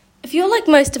If you're like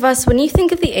most of us, when you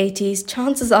think of the 80s,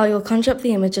 chances are you'll conjure up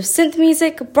the image of synth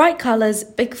music, bright colours,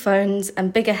 big phones,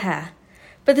 and bigger hair.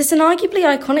 But this inarguably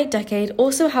iconic decade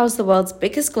also housed the world's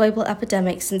biggest global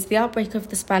epidemic since the outbreak of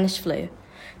the Spanish flu.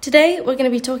 Today, we're going to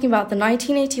be talking about the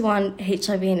 1981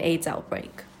 HIV and AIDS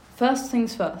outbreak. First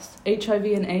things first, HIV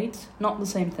and AIDS, not the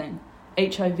same thing.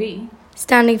 HIV,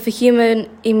 standing for human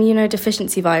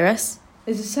immunodeficiency virus,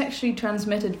 is a sexually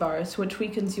transmitted virus which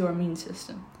weakens your immune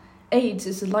system. AIDS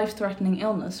is a life-threatening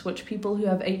illness which people who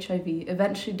have HIV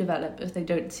eventually develop if they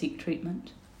don't seek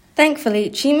treatment. Thankfully,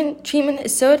 treatment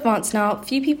is so advanced now,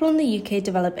 few people in the UK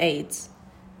develop AIDS.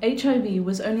 HIV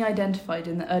was only identified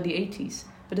in the early 80s,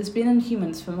 but has been in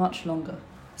humans for much longer.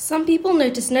 Some people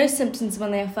notice no symptoms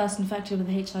when they are first infected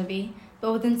with HIV,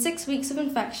 but within 6 weeks of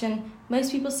infection,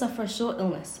 most people suffer a short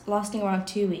illness, lasting around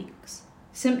 2 weeks.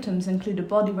 Symptoms include a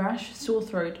body rash, sore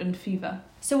throat and fever.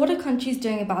 So what are countries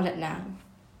doing about it now?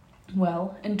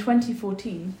 Well, in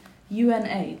 2014,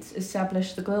 UNAIDS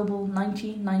established the global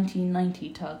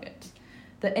 90-90-90 target.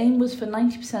 The aim was for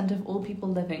 90% of all people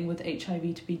living with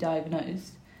HIV to be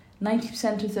diagnosed,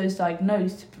 90% of those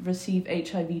diagnosed to receive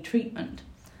HIV treatment,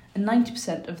 and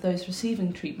 90% of those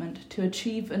receiving treatment to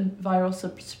achieve viral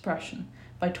suppression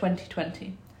by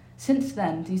 2020. Since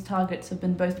then, these targets have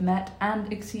been both met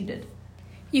and exceeded.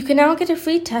 You can now get a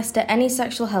free test at any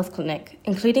sexual health clinic,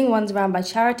 including ones run by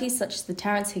charities such as the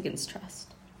Terence Higgins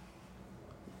Trust.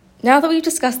 Now that we've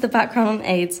discussed the background on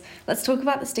AIDS, let's talk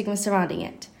about the stigma surrounding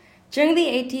it. During the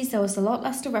 80s, there was a lot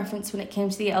less to reference when it came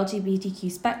to the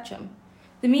LGBTQ spectrum.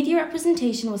 The media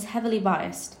representation was heavily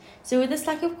biased, so with this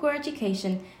lack of queer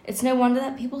education, it's no wonder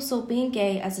that people saw being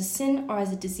gay as a sin or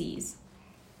as a disease.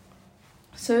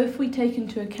 So if we take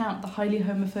into account the highly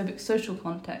homophobic social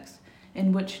context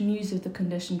in which news of the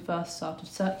condition first started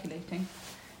circulating,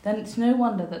 then it's no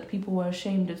wonder that people were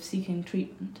ashamed of seeking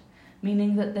treatment,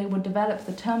 meaning that they would develop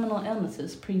the terminal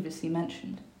illnesses previously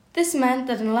mentioned. This meant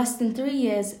that in less than 3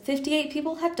 years, 58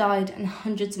 people had died and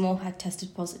hundreds more had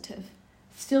tested positive.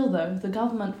 Still though, the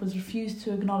government was refused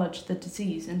to acknowledge the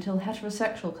disease until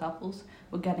heterosexual couples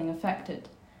were getting affected.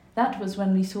 That was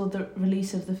when we saw the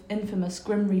release of the infamous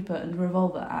Grim Reaper and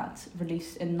Revolver ads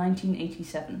released in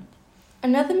 1987.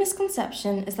 Another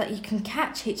misconception is that you can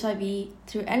catch HIV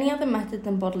through any other method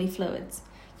than bodily fluids.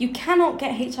 You cannot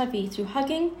get HIV through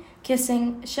hugging,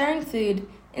 kissing, sharing food,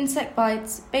 insect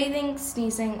bites, bathing,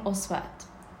 sneezing, or sweat.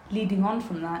 Leading on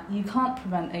from that, you can't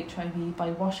prevent HIV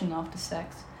by washing after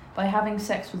sex, by having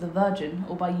sex with a virgin,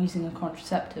 or by using a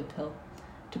contraceptive pill.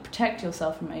 To protect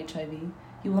yourself from HIV,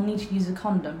 you will need to use a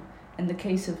condom in the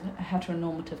case of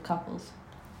heteronormative couples.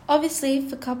 Obviously,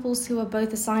 for couples who are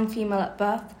both assigned female at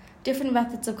birth, different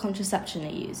methods of contraception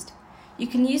are used. You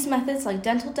can use methods like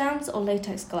dental dams or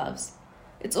latex gloves.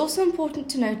 It's also important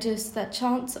to note that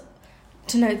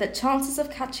chances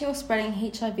of catching or spreading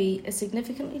HIV is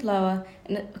significantly lower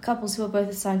in couples who are both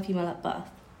assigned female at birth.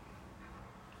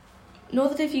 Nor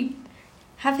that if you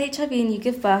have HIV and you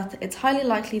give birth, it's highly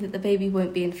likely that the baby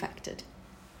won't be infected.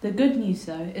 The good news,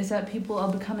 though, is that people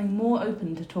are becoming more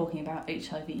open to talking about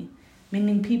HIV,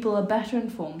 meaning people are better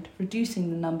informed, reducing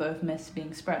the number of myths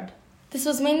being spread. This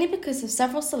was mainly because of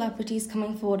several celebrities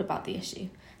coming forward about the issue.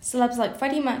 Celebs like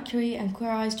Freddie Mercury and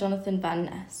Queer Eye's Jonathan Van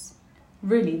Ness.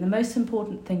 Really, the most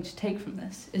important thing to take from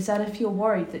this is that if you're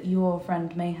worried that you or a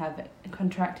friend may have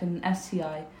contracted an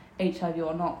STI, HIV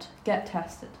or not, get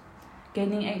tested.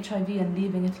 Gaining HIV and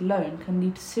leaving it alone can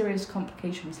lead to serious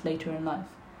complications later in life.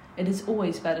 It is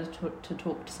always better to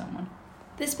talk to someone.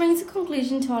 This brings a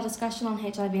conclusion to our discussion on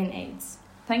HIV and AIDS.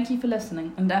 Thank you for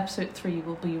listening, and episode 3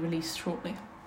 will be released shortly.